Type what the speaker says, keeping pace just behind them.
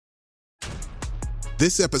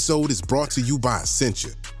This episode is brought to you by Essentia.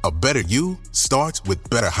 A better you starts with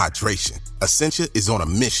better hydration. Essentia is on a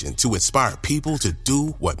mission to inspire people to do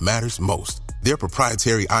what matters most. Their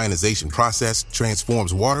proprietary ionization process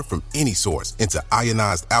transforms water from any source into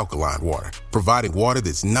ionized alkaline water, providing water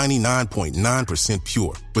that's 99.9%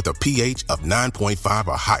 pure with a pH of 9.5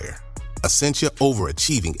 or higher. Essentia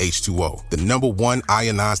Overachieving H2O, the #1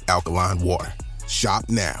 ionized alkaline water. Shop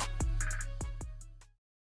now.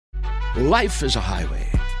 Life is a highway,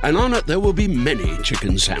 and on it there will be many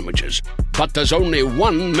chicken sandwiches. But there's only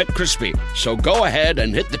one McCrispy. So go ahead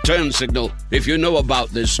and hit the turn signal if you know about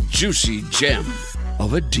this juicy gem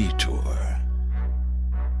of a detour.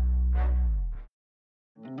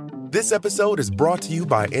 This episode is brought to you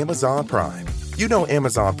by Amazon Prime. You know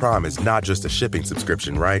Amazon Prime is not just a shipping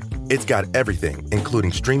subscription, right? It's got everything,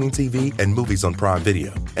 including streaming TV and movies on Prime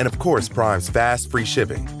Video. And of course, Prime's fast, free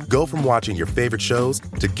shipping. Go from watching your favorite shows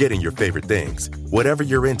to getting your favorite things. Whatever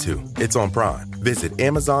you're into, it's on Prime. Visit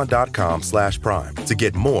Amazon.com/Prime to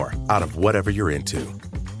get more out of whatever you're into.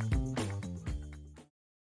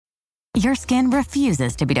 Your skin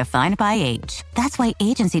refuses to be defined by age. That's why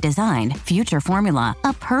Agency designed Future Formula,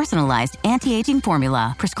 a personalized anti-aging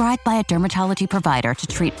formula prescribed by a dermatology provider to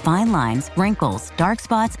treat fine lines, wrinkles, dark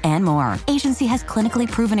spots, and more. Agency has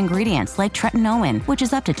clinically proven ingredients like tretinoin, which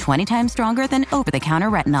is up to 20 times stronger than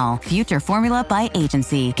over-the-counter retinol. Future Formula by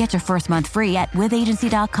Agency. Get your first month free at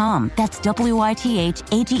withagency.com. That's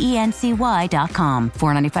WITHAGENCY.com.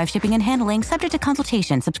 $4.95 shipping and handling, subject to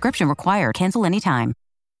consultation. Subscription required. Cancel anytime.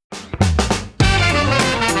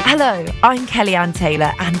 Hello, I'm Kellyanne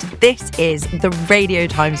Taylor, and this is the Radio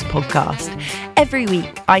Times podcast. Every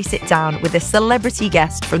week, I sit down with a celebrity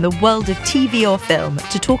guest from the world of TV or film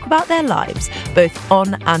to talk about their lives, both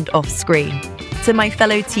on and off screen. To my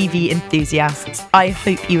fellow TV enthusiasts, I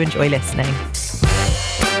hope you enjoy listening.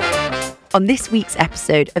 On this week's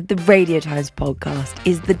episode of the Radio Times podcast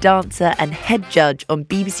is the dancer and head judge on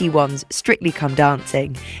BBC One's Strictly Come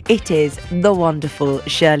Dancing. It is the wonderful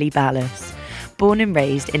Shirley Ballas. Born and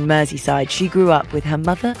raised in Merseyside, she grew up with her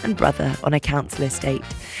mother and brother on a council estate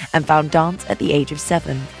and found dance at the age of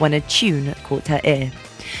 7 when a tune caught her ear.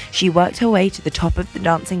 She worked her way to the top of the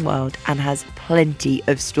dancing world and has plenty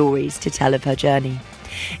of stories to tell of her journey.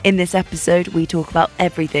 In this episode, we talk about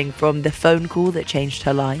everything from the phone call that changed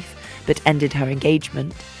her life but ended her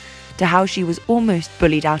engagement, to how she was almost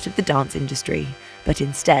bullied out of the dance industry but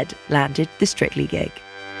instead landed the Strictly gig.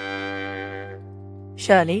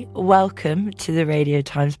 Shirley, welcome to the Radio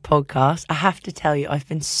Times podcast. I have to tell you, I've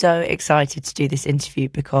been so excited to do this interview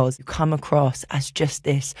because you come across as just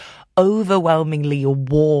this overwhelmingly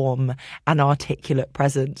warm and articulate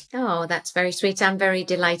presence. Oh, that's very sweet. I'm very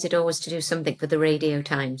delighted always to do something for the Radio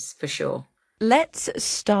Times, for sure. Let's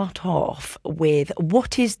start off with,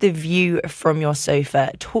 what is the view from your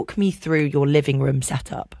sofa? Talk me through your living room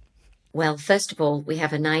setup. Well, first of all, we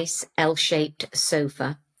have a nice L-shaped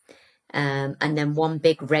sofa. And then one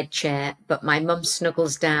big red chair, but my mum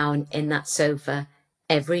snuggles down in that sofa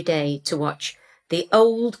every day to watch the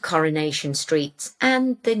old Coronation Streets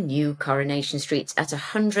and the new Coronation Streets at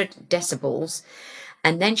 100 decibels.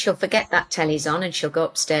 And then she'll forget that telly's on and she'll go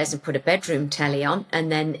upstairs and put a bedroom telly on,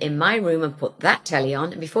 and then in my room and put that telly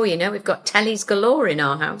on. And before you know, we've got tellies galore in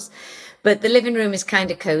our house. But the living room is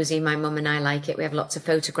kind of cosy. My mum and I like it. We have lots of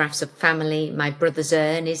photographs of family. My brother's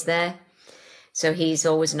urn is there. So he's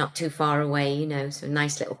always not too far away, you know, so a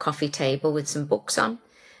nice little coffee table with some books on.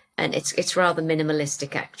 And it's rather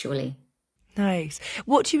minimalistic, actually. Nice.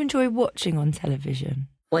 What do you enjoy watching on television?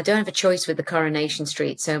 Well, I don't have a choice with the Coronation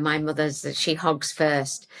Street, so my mother's, she hogs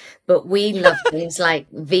first. But we love things like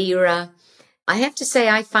Vera. I have to say,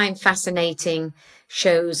 I find fascinating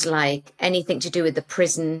shows like anything to do with the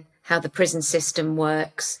prison, how the prison system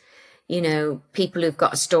works. You know, people who've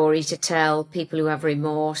got a story to tell, people who have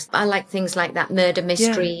remorse. I like things like that, murder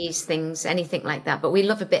mysteries, things, anything like that. But we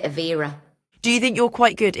love a bit of Vera. Do you think you're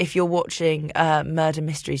quite good, if you're watching murder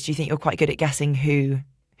mysteries, do you think you're quite good at guessing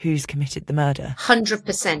who's committed the murder?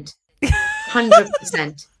 100%.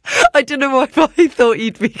 100%. I don't know why, but I thought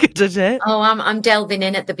you'd be good at it. Oh, I'm delving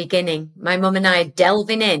in at the beginning. My mum and I are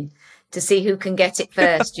delving in to see who can get it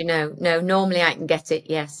first, you know. No, normally I can get it,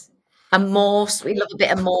 yes. And Morse, we love a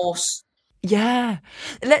bit of Morse. Yeah.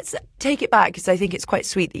 Let's take it back, because I think it's quite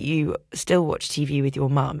sweet that you still watch TV with your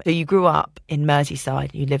mum. So you grew up in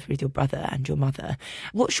Merseyside, you lived with your brother and your mother.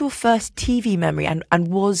 What's your first TV memory, and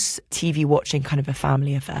was TV watching kind of a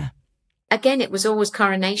family affair? Again, it was always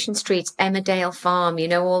Coronation Street, Emmerdale Farm, you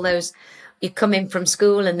know, all those. You come in from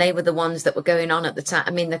school and they were the ones that were going on at the time.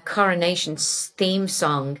 I mean, the Coronation theme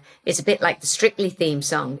song is a bit like the Strictly theme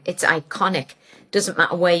song. It's iconic. doesn't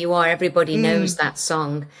matter where you are, everybody knows that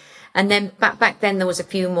song. And then back then there was a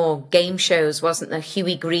few more game shows, wasn't there?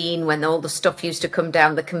 Huey Green, when all the stuff used to come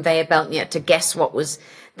down the conveyor belt and you had to guess what was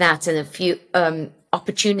that. And a few,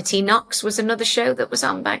 Opportunity Knocks was another show that was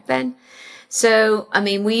on back then. So, I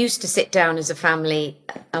mean, we used to sit down as a family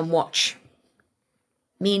and watch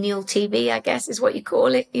menial TV, I guess is what you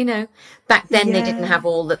call it, you know. Back then they didn't have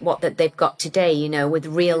all that they've got today, you know, with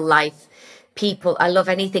real life people. I love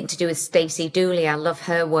anything to do with Stacey Dooley. I love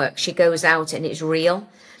her work. She goes out and it's real.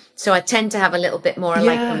 So I tend to have a little bit more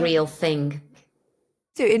like a real thing.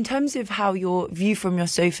 So in terms of how your view from your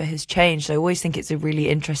sofa has changed, I always think it's a really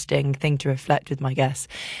interesting thing to reflect with my guests.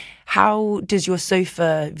 How does your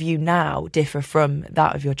sofa view now differ from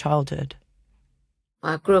that of your childhood?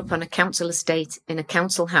 I grew up on a council estate, in a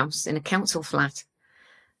council house, in a council flat.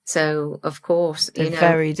 So, of course,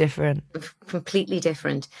 very different. Completely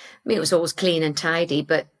different. I mean, it was always clean and tidy,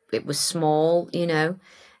 but it was small, you know.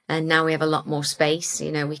 And now we have a lot more space.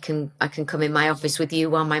 You know, I can come in my office with you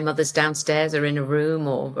while my mother's downstairs or in a room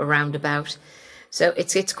or a roundabout. So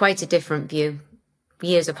it's quite a different view.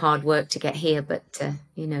 Years of hard work to get here, but,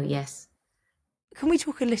 yes. Can we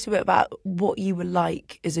talk a little bit about what you were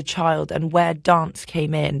like as a child and where dance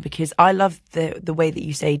came in? Because I love the way that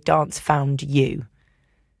you say dance found you.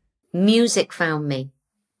 Music found me.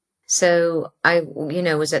 So I,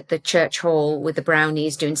 was at the church hall with the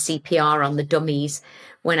brownies doing CPR on the dummies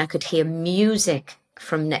when I could hear music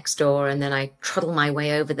from next door. And then I trundled my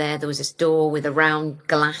way over there. There was this door with a round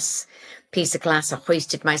piece of glass. I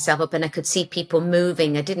hoisted myself up and I could see people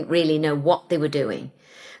moving. I didn't really know what they were doing.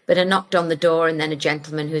 But I knocked on the door and then a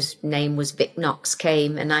gentleman whose name was Vic Knox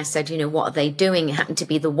came and I said, what are they doing? It happened to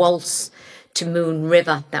be the waltz to Moon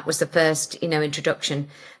River. That was the first, introduction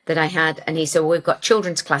that I had. And he said, well, we've got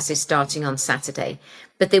children's classes starting on Saturday.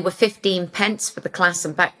 But they were 15 pence for the class.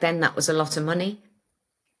 And back then that was a lot of money.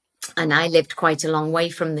 And I lived quite a long way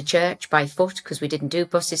from the church by foot because we didn't do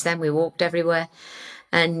buses then. We walked everywhere.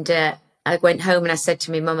 And I went home and I said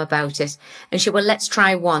to my mum about it. And she said, well, let's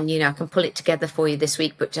try one. I can pull it together for you this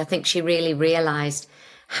week. But I think she really realised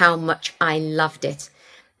how much I loved it.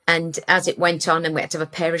 And as it went on, and we had to have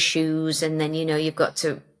a pair of shoes. And then, you've got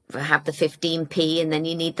to have the 15p. And then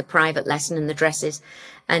you need the private lesson and the dresses.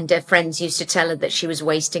 And her friends used to tell her that she was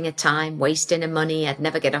wasting her time, wasting her money. I'd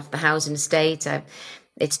never get off the housing estate.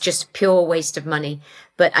 It's just pure waste of money.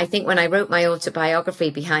 But I think when I wrote my autobiography,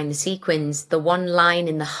 Behind the Sequins, the one line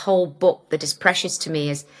in the whole book that is precious to me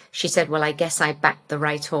is, she said, well, I guess I backed the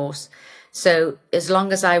right horse. So as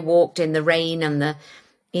long as I walked in the rain and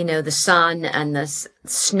the sun and the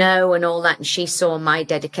snow and all that, and she saw my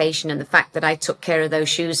dedication and the fact that I took care of those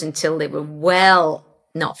shoes until they were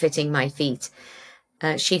not fitting my feet,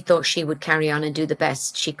 she thought she would carry on and do the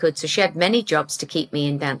best she could. So she had many jobs to keep me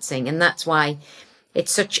in dancing. And that's why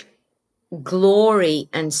it's such glory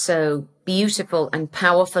and so beautiful and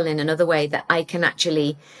powerful in another way that I can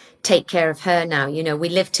actually take care of her now. We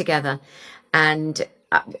live together and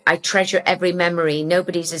I treasure every memory.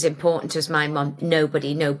 Nobody's as important as my mum.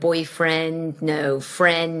 Nobody, no boyfriend, no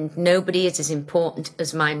friend. Nobody is as important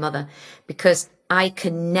as my mother because I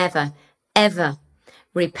can never, ever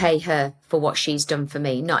repay her for what she's done for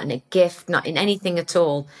me. Not in a gift, not in anything at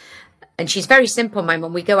all. And she's very simple, my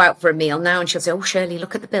mum. We go out for a meal now and she'll say, oh, Shirley,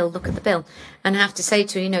 look at the bill, look at the bill. And I have to say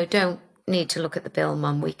to her, don't need to look at the bill,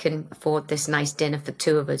 Mum. We can afford this nice dinner for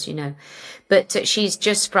two of us, But she's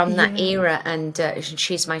just from that era and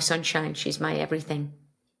she's my sunshine. She's my everything.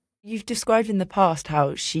 You've described in the past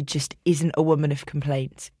how she just isn't a woman of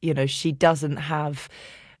complaints. She doesn't have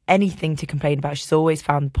anything to complain about. She's always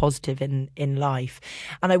found positive in life.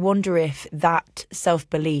 And I wonder if that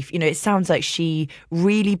self-belief, it sounds like she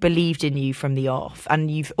really believed in you from the off.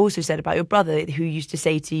 And you've also said about your brother who used to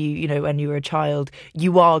say to you, when you were a child,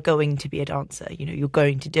 you are going to be a dancer, you're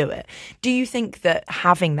going to do it. Do you think that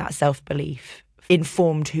having that self-belief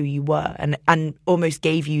informed who you were and almost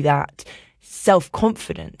gave you that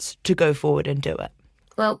self-confidence to go forward and do it?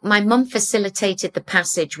 Well, my mum facilitated the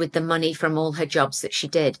passage with the money from all her jobs that she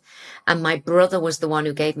did. And my brother was the one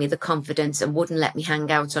who gave me the confidence and wouldn't let me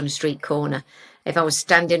hang out on a street corner. If I was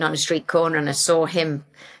standing on a street corner and I saw him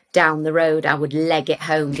down the road, I would leg it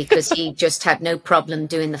home because he just had no problem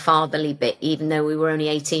doing the fatherly bit, even though we were only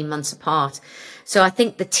 18 months apart. So I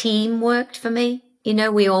think the team worked for me.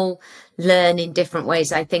 We all learn in different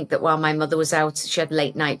ways. I think that while my mother was out, she had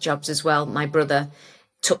late night jobs as well. My brother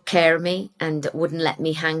took care of me and wouldn't let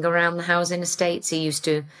me hang around the housing estates. He used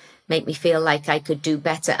to make me feel like I could do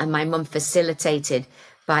better. And my mum facilitated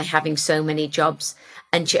by having so many jobs.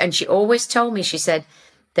 And she always told me, she said,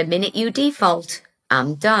 the minute you default,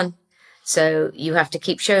 I'm done. So you have to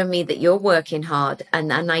keep showing me that you're working hard.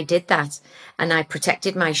 And I did that. And I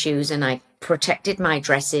protected my shoes and I protected my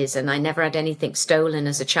dresses, and I never had anything stolen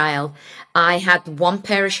as a child. I had one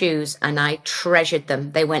pair of shoes and I treasured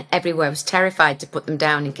them. They went everywhere. I was terrified to put them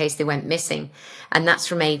down in case they went missing. And that's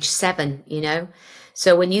from age 7, you know.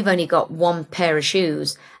 So when you've only got one pair of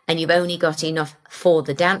shoes and you've only got enough for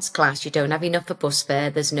the dance class, you don't have enough for bus fare,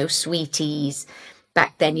 there's no sweeties.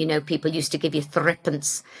 Back then, you know, people used to give you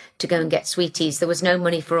threepence to go and get sweeties. There was no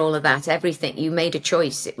money for all of that. Everything, you made a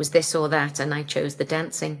choice. It was this or that, and I chose the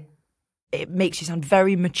dancing. It makes you sound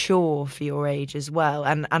very mature for your age as well.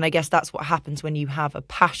 And I guess that's what happens when you have a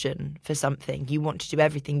passion for something. You want to do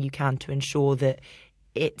everything you can to ensure that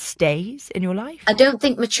it stays in your life. I don't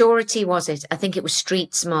think maturity was it. I think it was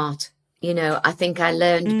street smart. You know, I think I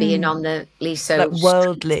learned being on the Liso like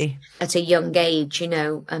worldly at a young age, you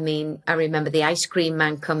know. I mean, I remember the ice cream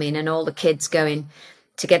man coming and all the kids going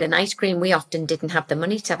to get an ice cream. We often didn't have the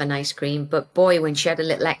money to have an ice cream, but boy, when she had a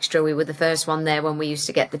little extra, we were the first one there when we used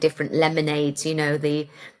to get the different lemonades, you know, the,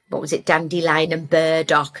 what was it, dandelion and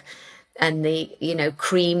burdock, and the, you know,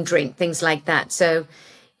 cream drink, things like that. So,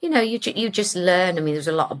 you know, you just learn. I mean, there was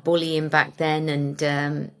a lot of bullying back then,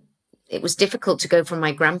 and it was difficult to go from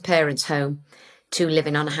my grandparents' home to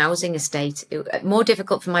living on a housing estate. More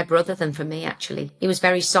difficult for my brother than for me, actually. He was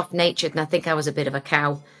very soft-natured, and I think I was a bit of a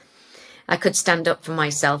cow. I could stand up for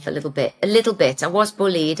myself a little bit. I was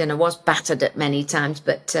bullied and I was battered at many times,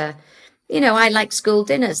 but, you know, I liked school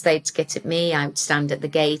dinners. They'd get at me. I would stand at the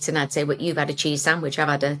gate and I'd say, well, you've had a cheese sandwich. I've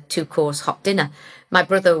had a 2-course hot dinner. My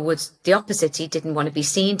brother was the opposite. He didn't want to be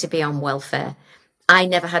seen to be on welfare. I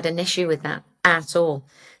never had an issue with that at all.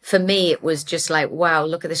 For me, it was just like, wow,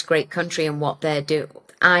 look at this great country and what they're doing.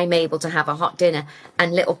 I'm able to have a hot dinner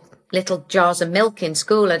and little jars of milk in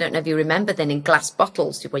school. I don't know if you remember then, in glass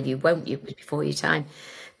bottles. Well, you won't, it was before your time.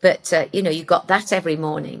 But, you know, you got that every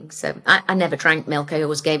morning. So I never drank milk. I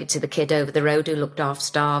always gave it to the kid over the road who looked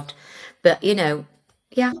half-starved. But, you know,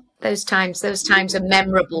 yeah, those times are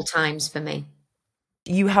memorable times for me.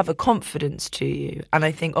 You have a confidence to you, and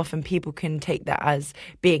I think often people can take that as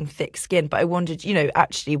being thick-skinned. But I wondered, you know,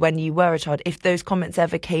 actually when you were a child, if those comments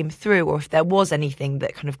ever came through, or if there was anything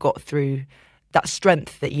that kind of got through that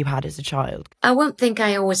strength that you had as a child. I won't think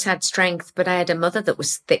I always had strength, but I had a mother that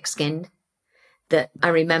was thick-skinned. That I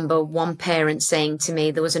remember one parent saying to me,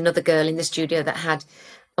 there was another girl in the studio that had,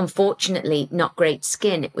 unfortunately, not great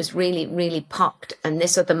skin. It was really, really pocked. And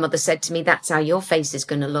this other mother said to me, that's how your face is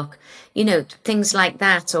going to look. You know, things like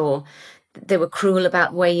that. Or they were cruel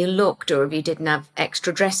about the way you looked, or if you didn't have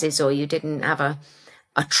extra dresses, or you didn't have a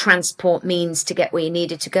transport means to get where you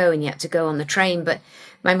needed to go and you had to go on the train. But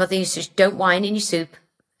my mother used to say, don't whine in your soup.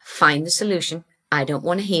 Find the solution. I don't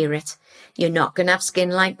want to hear it. You're not going to have skin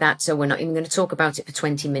like that, so we're not even going to talk about it for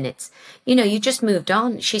 20 minutes. You know, you just moved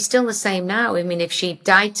on. She's still the same now. I mean, if she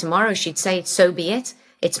died tomorrow, she'd say, so be it.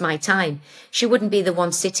 It's my time. She wouldn't be the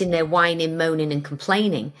one sitting there whining, moaning and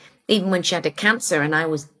complaining. Even when she had a cancer and I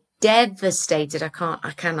was devastated.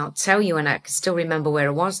 I cannot tell you, and I can still remember where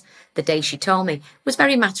I was the day she told me. It was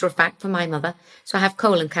very matter of fact for my mother. So I have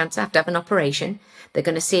colon cancer, I have to have an operation. They're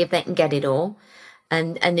going to see if they can get it all.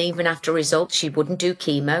 And even after results, she wouldn't do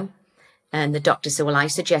chemo. And the doctor said, well, I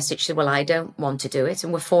suggested. She said, well, I don't want to do it.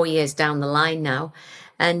 And we're 4 years down the line now.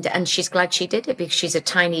 And she's glad she did it because she's a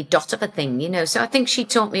tiny dot of a thing, you know. So I think she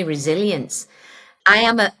taught me resilience. I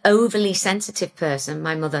am an overly sensitive person.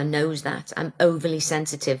 My mother knows that. I'm overly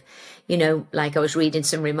sensitive. You know, like I was reading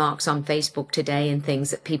some remarks on Facebook today and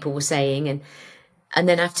things that people were saying. And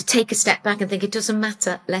then I have to take a step back and think, it doesn't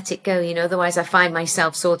matter. Let it go, you know. Otherwise, I find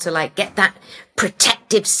myself sort of like, get that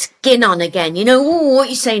protective skin on again. You know, oh, what are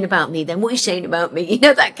you saying about me then? What are you saying about me? You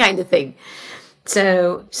know, that kind of thing.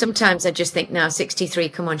 So sometimes I just think, now, 63,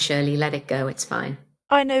 come on, Shirley, let it go. It's fine.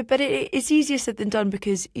 I know, but it's easier said than done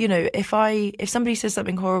because, you know, if somebody says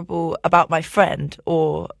something horrible about my friend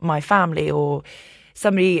or my family or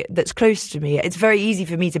somebody that's close to me, it's very easy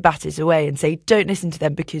for me to bat it away and say, don't listen to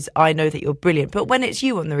them because I know that you're brilliant. But when it's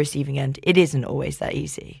you on the receiving end, it isn't always that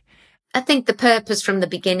easy. I think the purpose from the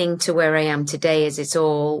beginning to where I am today is it's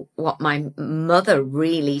all what my mother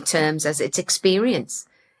really terms as its experience.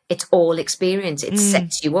 It's all experience. It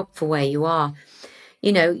sets you up for where you are.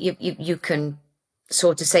 You know, you can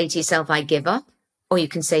sort of say to yourself, I give up, or you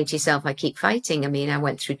can say to yourself, I keep fighting. I mean, I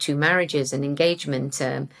went through 2 marriages, an engagement,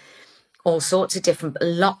 all sorts of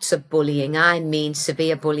lots of bullying. I mean,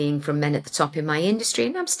 severe bullying from men at the top in my industry.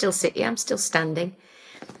 And I'm still sitting, I'm still standing,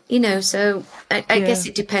 you know, so I guess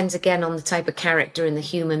it depends again on the type of character and the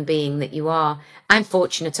human being that you are. I'm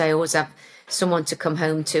fortunate. I always have someone to come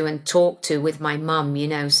home to and talk to with my mum,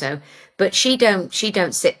 so, but she don't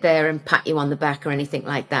sit there and pat you on the back or anything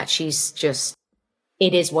like that. She's just,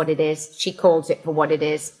 it is what it is. She calls it for what it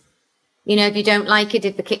is. If you don't like it,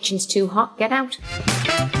 if the kitchen's too hot, get out.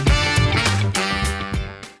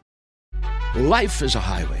 Life is a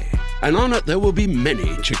highway, and on it there will be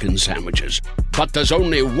many chicken sandwiches. But there's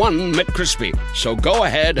only one McCrispy. So go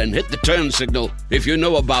ahead and hit the turn signal if you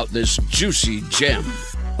know about this juicy gem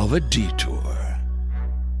of a detour.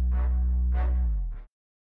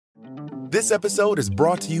 This episode is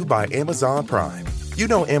brought to you by Amazon Prime. You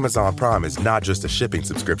know Amazon Prime is not just a shipping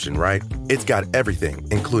subscription, right? It's got everything,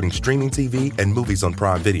 including streaming TV and movies on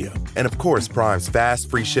Prime Video. And of course, Prime's fast,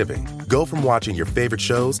 free shipping. Go from watching your favorite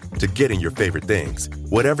shows to getting your favorite things.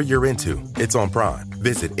 Whatever you're into, it's on Prime.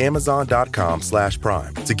 Visit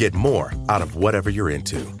Amazon.com/Prime to get more out of whatever you're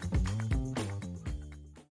into.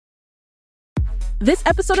 This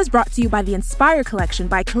episode is brought to you by the Inspire Collection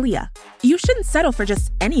by Kalia. You shouldn't settle for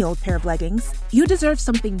just any old pair of leggings. You deserve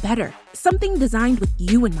something better, something designed with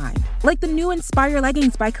you in mind, like the new Inspire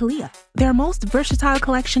leggings by Kalia. Their most versatile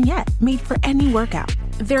collection yet, made for any workout.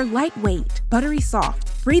 They're lightweight, buttery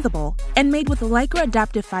soft, breathable, and made with Lycra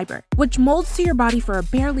adaptive fiber, which molds to your body for a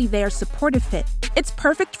barely there supportive fit. It's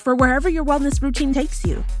perfect for wherever your wellness routine takes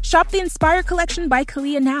you. Shop the Inspire Collection by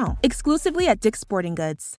Kalia now, exclusively at Dick's Sporting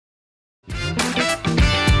Goods.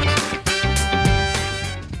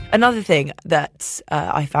 Another thing that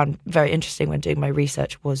I found very interesting when doing my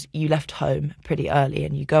research was you left home pretty early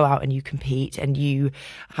and you go out and you compete and you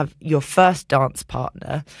have your first dance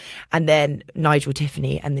partner and then Nigel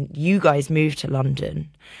Tiffany, and then you guys move to London,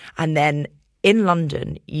 and then in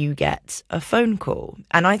London you get a phone call.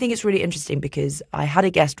 And I think it's really interesting because I had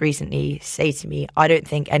a guest recently say to me, I don't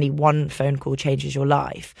think any one phone call changes your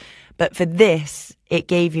life, but for this it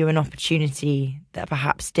gave you an opportunity that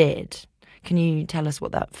perhaps did. Can you tell us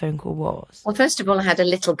what that phone call was? Well, first of all, I had a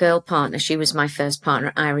little girl partner. She was my first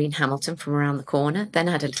partner, Irene Hamilton, from around the corner. Then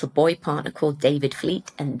I had a little boy partner called David Fleet.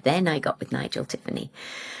 And then I got with Nigel Tiffany.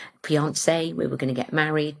 Fiancé, we were going to get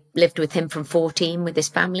married. Lived with him from 14 with his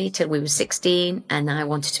family till we were 16. And I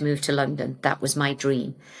wanted to move to London. That was my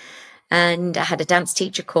dream. And I had a dance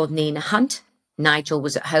teacher called Nina Hunt. Nigel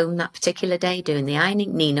was at home that particular day doing the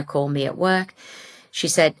ironing. Nina called me at work. She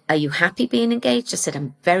said, "Are you happy being engaged?" I said,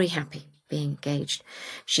 "I'm very happy being engaged."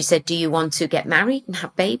 She said, "Do you want to get married and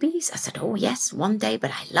have babies?" I said, "Oh yes, one day, but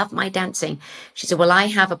I love my dancing." She said, "Well, I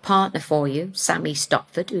have a partner for you, Sammy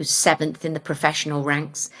Stopford, who's 7th in the professional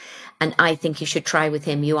ranks, and I think you should try with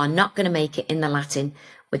him. You are not going to make it in the Latin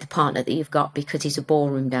with the partner that you've got because he's a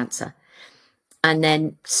ballroom dancer." And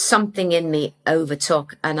then something in me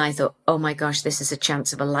overtook and I thought, oh my gosh, this is a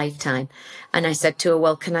chance of a lifetime. And I said to her,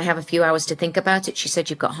 "Well, can I have a few hours to think about it?" She said,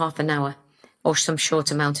 "You've got half an hour or some short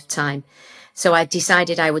amount of time." So I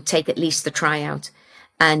decided I would take at least the tryout.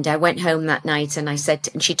 And I went home that night and I said,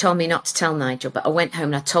 and she told me not to tell Nigel, but I went home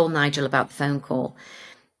and I told Nigel about the phone call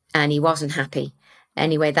and he wasn't happy.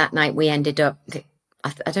 Anyway, that night we ended up,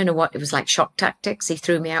 I don't know what, it was like shock tactics. He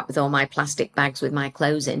threw me out with all my plastic bags with my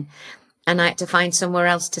clothes in. And I had to find somewhere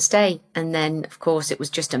else to stay. And then, of course, it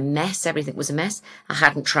was just a mess. Everything was a mess. I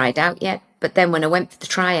hadn't tried out yet. But then when I went for the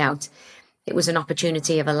tryout, it was an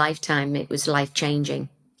opportunity of a lifetime. It was life-changing.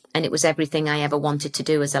 And it was everything I ever wanted to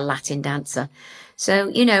do as a Latin dancer.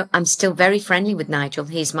 So, I'm still very friendly with Nigel.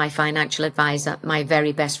 He's my financial advisor, my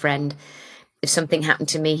very best friend. If something happened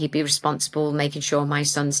to me, he'd be responsible, making sure my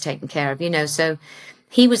son's taken care of, So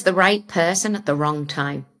he was the right person at the wrong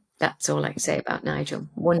time. That's all I can say about Nigel.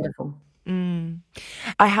 Wonderful.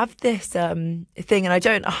 I have this thing,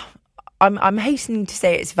 and I'm hastening to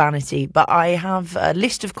say it's vanity, but I have a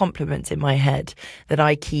list of compliments in my head that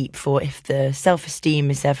I keep for if the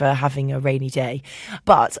self-esteem is ever having a rainy day.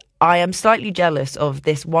 But I am slightly jealous of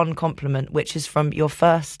this one compliment, which is from your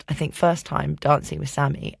first time dancing with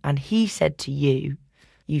Sammy. And he said to you,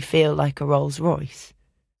 "You feel like a Rolls Royce."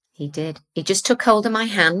 He did. He just took hold of my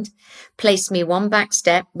hand, placed me one back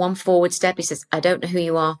step, one forward step. He says, "I don't know who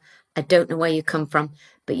you are. I don't know where you come from,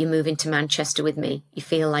 but you're moving to Manchester with me. You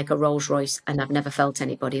feel like a Rolls Royce." And I've never felt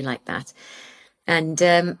anybody like that. And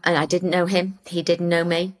I didn't know him. He didn't know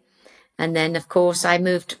me. And then, of course, I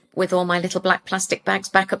moved with all my little black plastic bags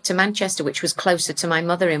back up to Manchester, which was closer to my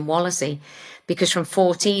mother in Wallasey, because from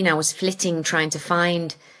 14, I was flitting, trying to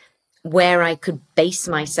find where I could base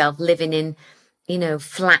myself, living in,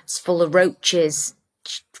 flats full of roaches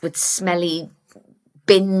with smelly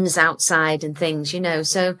bins outside and things,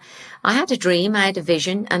 So I had a dream, I had a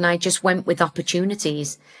vision, and I just went with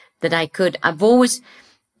opportunities that I could. I've always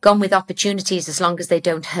gone with opportunities as long as they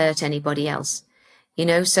don't hurt anybody else.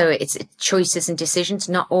 so it's choices and decisions,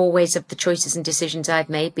 not always of the choices and decisions I've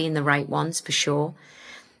made being the right ones, for sure.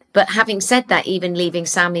 But having said that, even leaving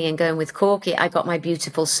Sammy and going with Corky, I got my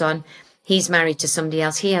beautiful son. He's married to somebody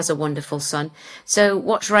else. He has a wonderful son. So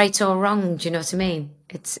what's right or wrong? Do you know what I mean?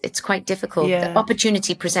 It's quite difficult. Yeah. The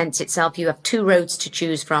opportunity presents itself. You have two roads to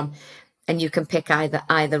choose from, and you can pick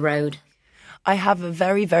either road. I have a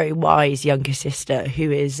very, very wise younger sister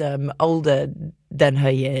who is older than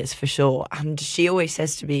her years, for sure. And she always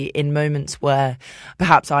says to me, in moments where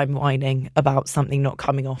perhaps I'm whining about something not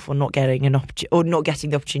coming off, or not getting or not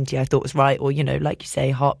getting the opportunity I thought was right, or, like you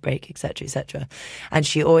say, heartbreak, etc., etc. And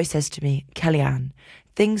she always says to me, Kellyanne,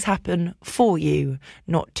 things happen for you,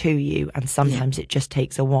 not to you. And sometimes it just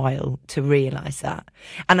takes a while to realise that.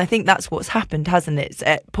 And I think that's what's happened, hasn't it?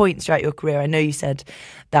 At points throughout your career, I know you said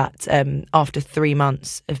that after 3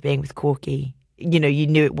 months of being with Corky, you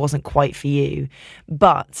knew it wasn't quite for you,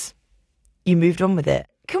 but you moved on with it.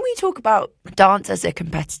 Can we talk about dance as a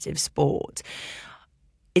competitive sport?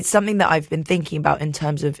 It's something that I've been thinking about in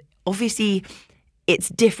terms of, obviously, it's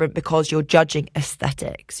different because you're judging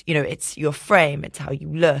aesthetics. It's your frame, it's how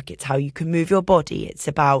you look, it's how you can move your body, it's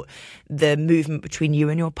about the movement between you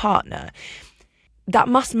and your partner. That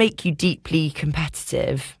must make you deeply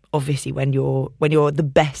competitive, obviously, when you're the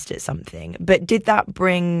best at something. But did that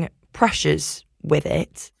bring pressures with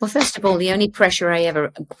it? Well, first of all, the only pressure I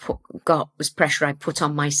ever got was pressure I put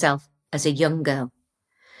on myself as a young girl.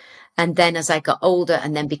 And then as I got older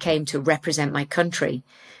and then became to represent my country,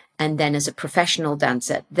 and then as a professional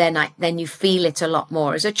dancer, then you feel it a lot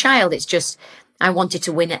more. As a child, it's just, I wanted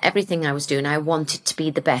to win at everything I was doing. I wanted to be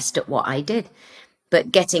the best at what I did.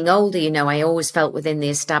 But getting older, I always felt within the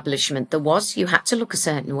establishment you had to look a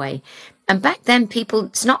certain way. And back then,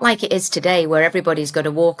 it's not like it is today, where everybody's got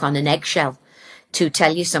to walk on an eggshell to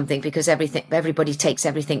tell you something, because everybody takes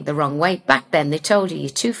everything the wrong way. Back then, they told you, you're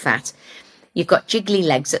too fat. You've got jiggly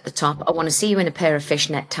legs at the top. I want to see you in a pair of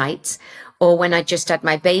fishnet tights. Or when I just had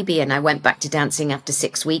my baby and I went back to dancing after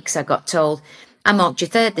 6 weeks, I got told, I marked you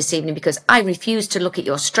third this evening because I refuse to look at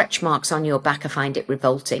your stretch marks on your back. I find it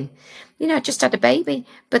revolting. I just had a baby.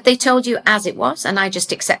 But they told you as it was, and I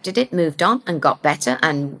just accepted it, moved on and got better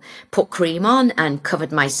and put cream on and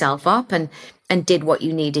covered myself up and did what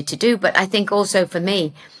you needed to do. But I think also for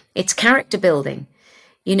me, it's character building.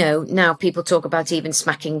 Now people talk about even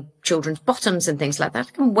smacking children's bottoms and things like that.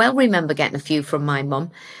 I can well remember getting a few from my mum.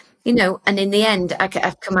 And in the end,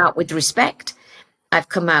 I've come out with respect. I've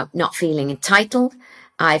come out not feeling entitled.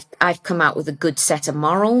 I've come out with a good set of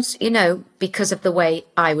morals, because of the way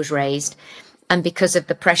I was raised and because of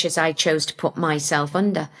the pressures I chose to put myself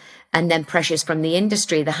under, and then pressures from the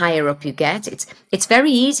industry. The higher up you get, it's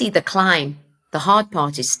very easy, the climb. The hard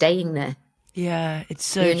part is staying there. Yeah, it's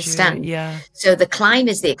so you understand? True. Yeah. So the climb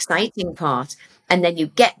is the exciting part. And then you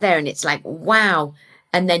get there and it's like, wow.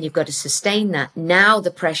 And then you've got to sustain that. Now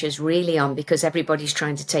the pressure's really on because everybody's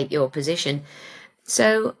trying to take your position.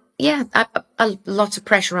 So, yeah, a lot of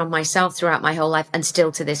pressure on myself throughout my whole life, and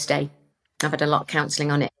still to this day. I've had a lot of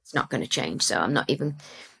counselling on it. It's not going to change. So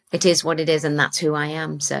it is what it is, and that's who I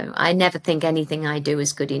am. So I never think anything I do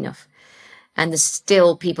is good enough. And there's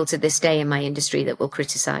still people to this day in my industry that will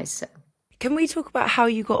criticise. So. Can we talk about how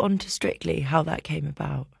you got onto Strictly, how that came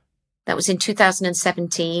about? That was in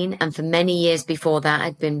 2017, and for many years before that,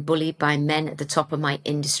 I'd been bullied by men at the top of my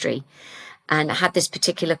industry. And I had this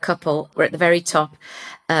particular couple, were at the very top,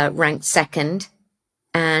 ranked second,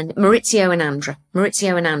 and Maurizio and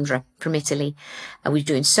Andra from Italy. We were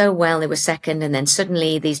doing so well, they were second, and then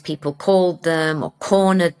suddenly these people called them or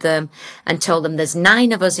cornered them and told them, there's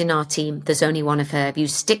 9 of us in our team, there's only 1 of her. If you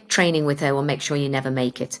stick training with her, we'll make sure you never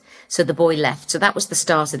make it. So the boy left. So that was the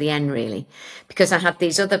start of the end, really, because I had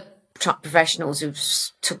these other top professionals who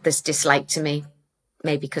took this dislike to me,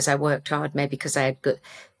 maybe because I worked hard, maybe because I had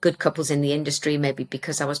good couples in the industry, maybe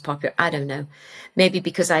because I was popular, I don't know. Maybe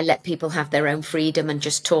because I let people have their own freedom and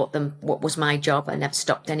just taught them what was my job. I never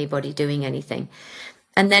stopped anybody doing anything.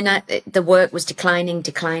 And then the work was declining,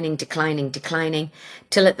 till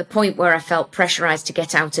at the point where I felt pressurized to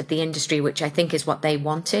get out of the industry, which I think is what they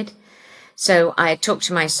wanted. So I talked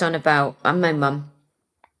to my son and my mum,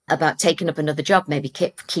 about taking up another job, maybe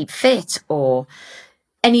keep fit or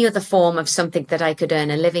any other form of something that I could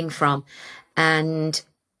earn a living from. And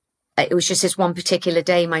it was just this one particular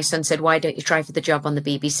day, my son said, why don't you try for the job on the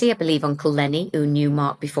BBC? I believe Uncle Lenny, who knew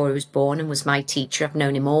Mark before he was born and was my teacher, I've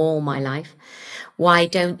known him all my life. Why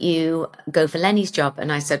don't you go for Lenny's job?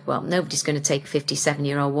 And I said, well, nobody's going to take a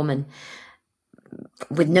 57-year-old woman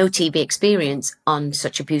with no TV experience on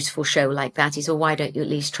such a beautiful show like that. He said, well, why don't you at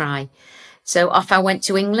least try? So off I went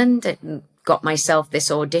to England, got myself this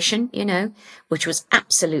audition, which was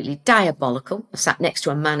absolutely diabolical. I sat next to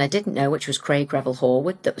a man I didn't know, which was Craig Revel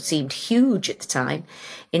Horwood, that seemed huge at the time,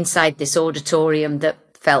 inside this auditorium that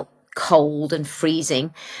felt cold and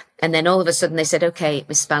freezing. And then all of a sudden they said, okay,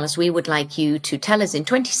 Miss Ballas, we would like you to tell us in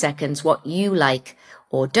 20 seconds what you like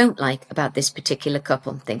or don't like about this particular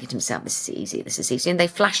couple. I'm thinking to myself, this is easy. And they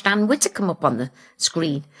flashed Anne Whitcomb up on the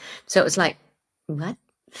screen. So it was like, what?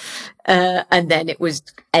 And then it was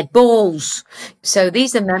Ed Balls. So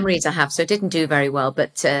these are memories I have. So I didn't do very well,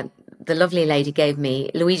 but the lovely lady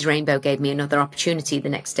Louise Rainbow gave me another opportunity the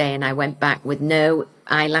next day, and I went back with no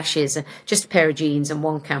eyelashes, just a pair of jeans and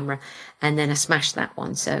one camera, and then I smashed that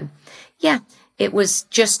one. So yeah, it was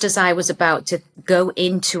just as I was about to go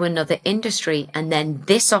into another industry, and then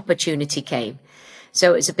this opportunity came.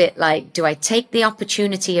 So it's a bit like, do I take the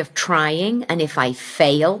opportunity of trying, and if I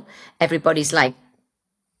fail, everybody's like,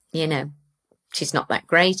 she's not that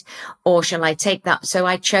great, or shall I take that? So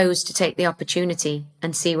I chose to take the opportunity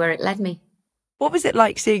and see where it led me. What was it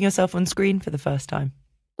like seeing yourself on screen for the first time?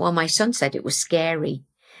 Well, my son said it was scary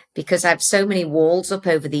because I have so many walls up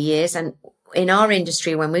over the years. And in our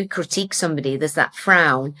industry, when we critique somebody, there's that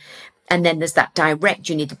frown, and then there's that direct,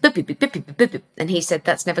 you need to bip, bip, bip, bip, bip, bip. And he said,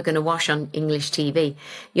 that's never going to wash on English TV.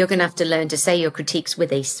 You're going to have to learn to say your critiques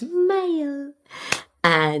with a smile.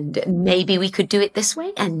 And maybe we could do it this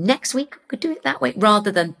way, and next week we could do it that way,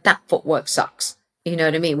 rather than that footwork sucks. You know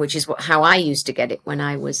what I mean? Which is how I used to get it when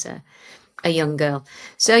I was a young girl.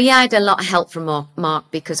 So yeah, I had a lot of help from Mark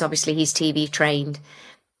because obviously he's TV trained.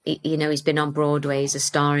 He's been on Broadway, he's a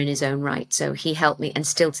star in his own right. So he helped me, and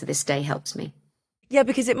still to this day helps me. Yeah,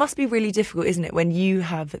 because it must be really difficult, isn't it, when you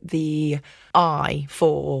have the eye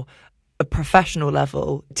for a professional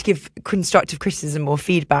level to give constructive criticism or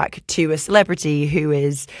feedback to a celebrity who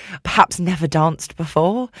is perhaps never danced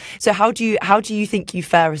before. So how do you think you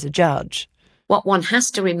fare as a judge? What one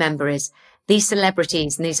has to remember is these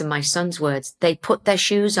celebrities, and these are my son's words, they put their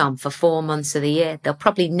shoes on for 4 months of the year. They'll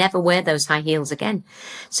probably never wear those high heels again.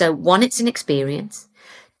 So 1, it's an experience.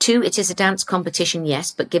 2, it is a dance competition,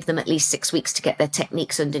 yes, but give them at least 6 weeks to get their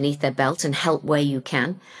techniques underneath their belt and help where you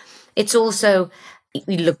can. It's also,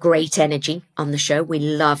 we love great energy on the show. We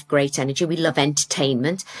love great energy. We love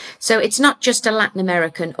entertainment. So it's not just a Latin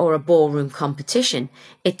American or a ballroom competition.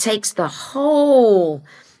 It takes the whole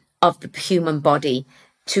of the human body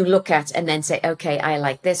to look at and then say, okay, I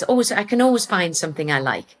like this. I can always find something I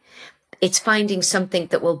like. It's finding something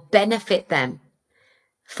that will benefit them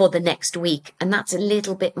for the next week. And that's a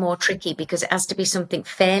little bit more tricky because it has to be something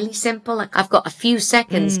fairly simple. I've got a few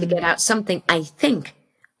seconds to get out something I think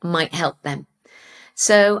might help them.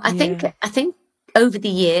 So I think over the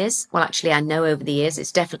years, well, actually, I know over the years,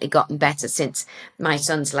 it's definitely gotten better since my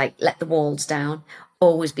son's like, let the walls down,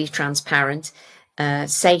 always be transparent,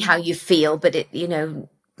 say how you feel, but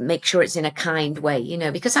make sure it's in a kind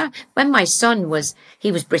way, because when my son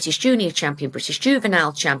he was British junior champion, British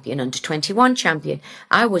juvenile champion, under 21 champion,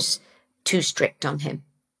 I was too strict on him,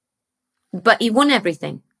 but he won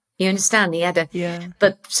everything. You understand? He had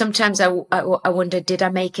but sometimes I wonder, did I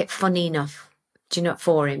make it funny enough?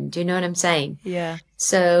 For him? Do you know what I'm saying? Yeah.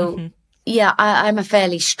 So, I'm a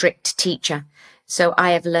fairly strict teacher. So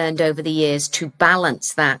I have learned over the years to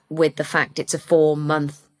balance that with the fact it's a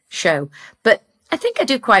 4-month show. But I think I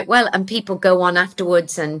do quite well. And people go on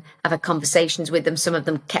afterwards and I've had conversations with them. Some of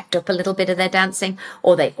them kept up a little bit of their dancing,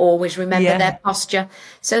 or they always remember their posture.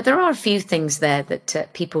 So there are a few things there that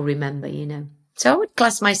people remember, So I would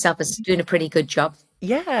class myself as doing a pretty good job.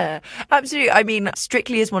 Yeah, absolutely. I mean,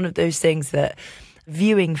 Strictly is one of those things that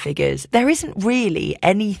viewing figures, there isn't really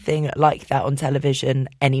anything like that on television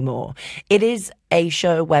anymore. It is a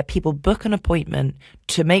show where people book an appointment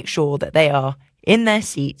to make sure that they are in their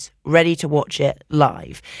seats, ready to watch it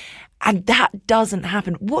live. And that doesn't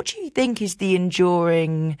happen. What do you think is the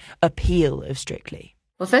enduring appeal of Strictly?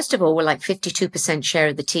 Well, first of all, we're like 52% share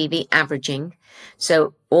of the TV averaging.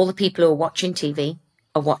 So all the people who are watching TV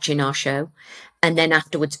are watching our show. And then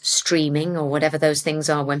afterwards streaming or whatever those things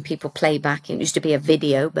are when people play back. It used to be a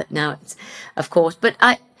video, but now it's, of course. But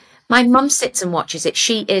my mum sits and watches it.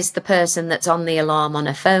 She is the person that's on the alarm on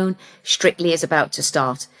her phone. Strictly is about to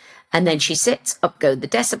start. And then she sits, up go the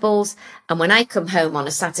decibels. And when I come home on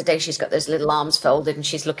a Saturday, she's got those little arms folded and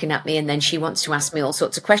she's looking at me and then she wants to ask me all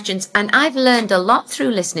sorts of questions. And I've learned a lot through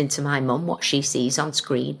listening to my mum, what she sees on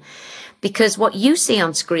screen. Because what you see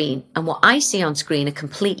on screen and what I see on screen are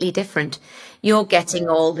completely different. You're getting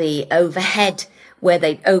all the overhead, where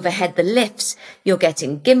they overhead the lifts. You're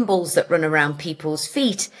getting gimbals that run around people's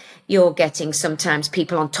feet. You're getting sometimes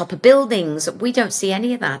people on top of buildings. We don't see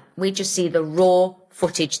any of that. We just see the raw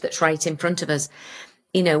footage that's right in front of us.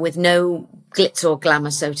 with no glitz or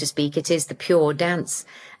glamour, so to speak. It is the pure dance.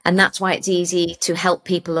 And that's why it's easy to help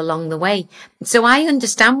people along the way. So I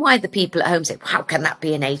understand why the people at home say, how can that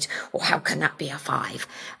be an 8? Or how can that be a 5?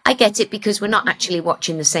 I get it, because we're not actually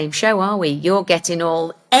watching the same show, are we? You're getting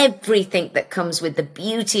everything that comes with the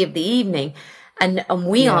beauty of the evening. And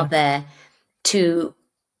we are there to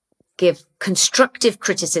give constructive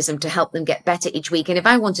criticism to help them get better each week. And if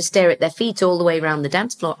I want to stare at their feet all the way around the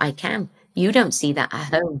dance floor, I can. You don't see that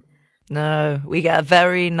at home. No, we get a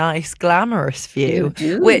very nice, glamorous view,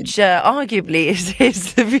 which arguably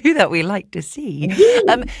is the view that we like to see.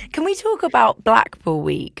 Can we talk about Blackpool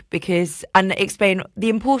Week and explain the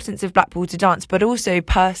importance of Blackpool to dance, but also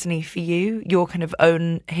personally for you, your kind of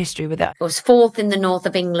own history with it? I was 4th in the North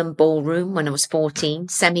of England ballroom when I was 14,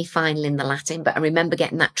 semi-final in the Latin, but I remember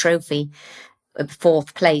getting that trophy.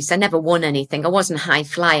 4th place. I never won anything. I wasn't a high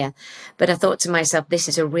flyer, but I thought to myself, this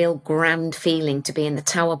is a real grand feeling to be in the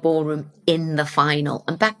Tower Ballroom in the final.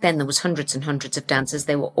 And back then there was hundreds and hundreds of dancers.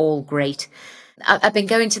 They were all great. I've been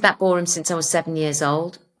going to that ballroom since I was 7 years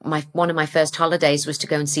old. One of my first holidays was to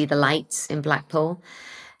go and see the lights in Blackpool.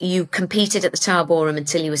 You competed at the Tower Ballroom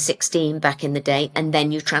until you were 16 back in the day, and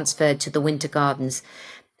then you transferred to the Winter Gardens.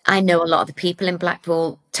 I know a lot of the people in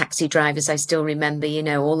Blackpool, taxi drivers, I still remember,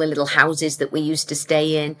 all the little houses that we used to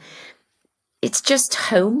stay in. It's just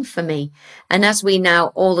home for me. And as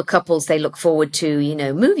all the couples, they look forward to,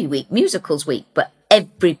 movie week, musicals week, but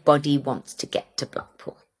everybody wants to get to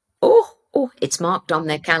Blackpool. Oh, it's marked on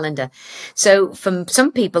their calendar. So for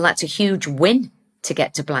some people, that's a huge win to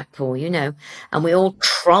get to Blackpool, and we all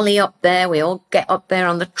trolley up there. We all get up there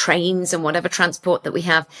on the trains and whatever transport that we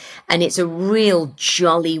have. And it's a real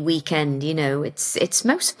jolly weekend. It's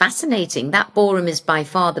most fascinating. That ballroom is by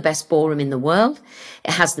far the best ballroom in the world.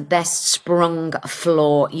 It has the best sprung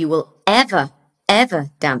floor you will ever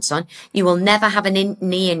dance on. You will never have a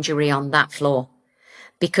knee injury on that floor,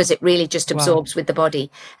 because it really just absorbs with the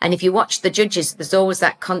body. And if you watch the judges, there's always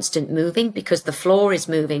that constant moving, because the floor is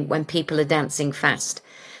moving when people are dancing fast.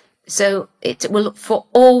 So it will, for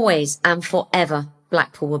always and forever,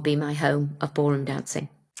 Blackpool will be my home of ballroom dancing.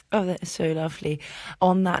 Oh, that is so lovely.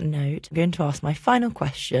 On that note, I'm going to ask my final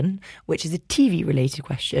question, which is a TV-related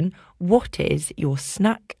question. What is your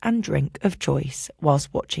snack and drink of choice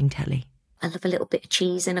whilst watching telly? I love a little bit of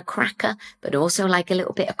cheese and a cracker, but also like a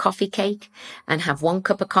little bit of coffee cake, and have 1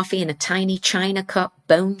 cup of coffee in a tiny china cup,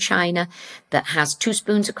 bone china, that has 2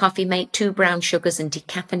 spoons of coffee mate, 2 brown sugars and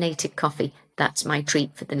decaffeinated coffee. That's my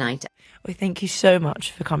treat for the night. Well, thank you so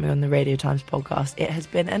much for coming on the Radio Times podcast. It has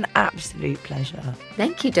been an absolute pleasure.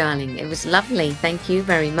 Thank you, darling. It was lovely. Thank you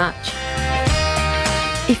very much.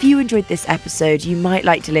 If you enjoyed this episode, you might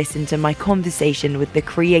like to listen to my conversation with the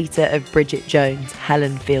creator of Bridget Jones,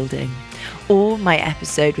 Helen Fielding, or my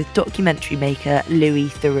episode with documentary maker Louis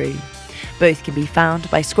Theroux. Both can be found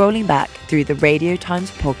by scrolling back through the Radio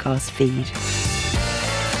Times podcast feed.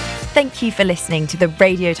 Thank you for listening to the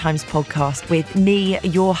Radio Times podcast with me,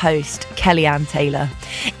 your host, Kellyanne Taylor.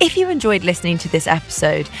 If you enjoyed listening to this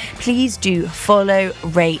episode, please do follow,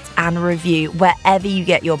 rate and review wherever you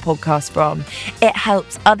get your podcast from. It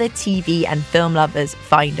helps other TV and film lovers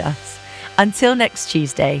find us. Until next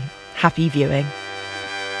Tuesday, happy viewing.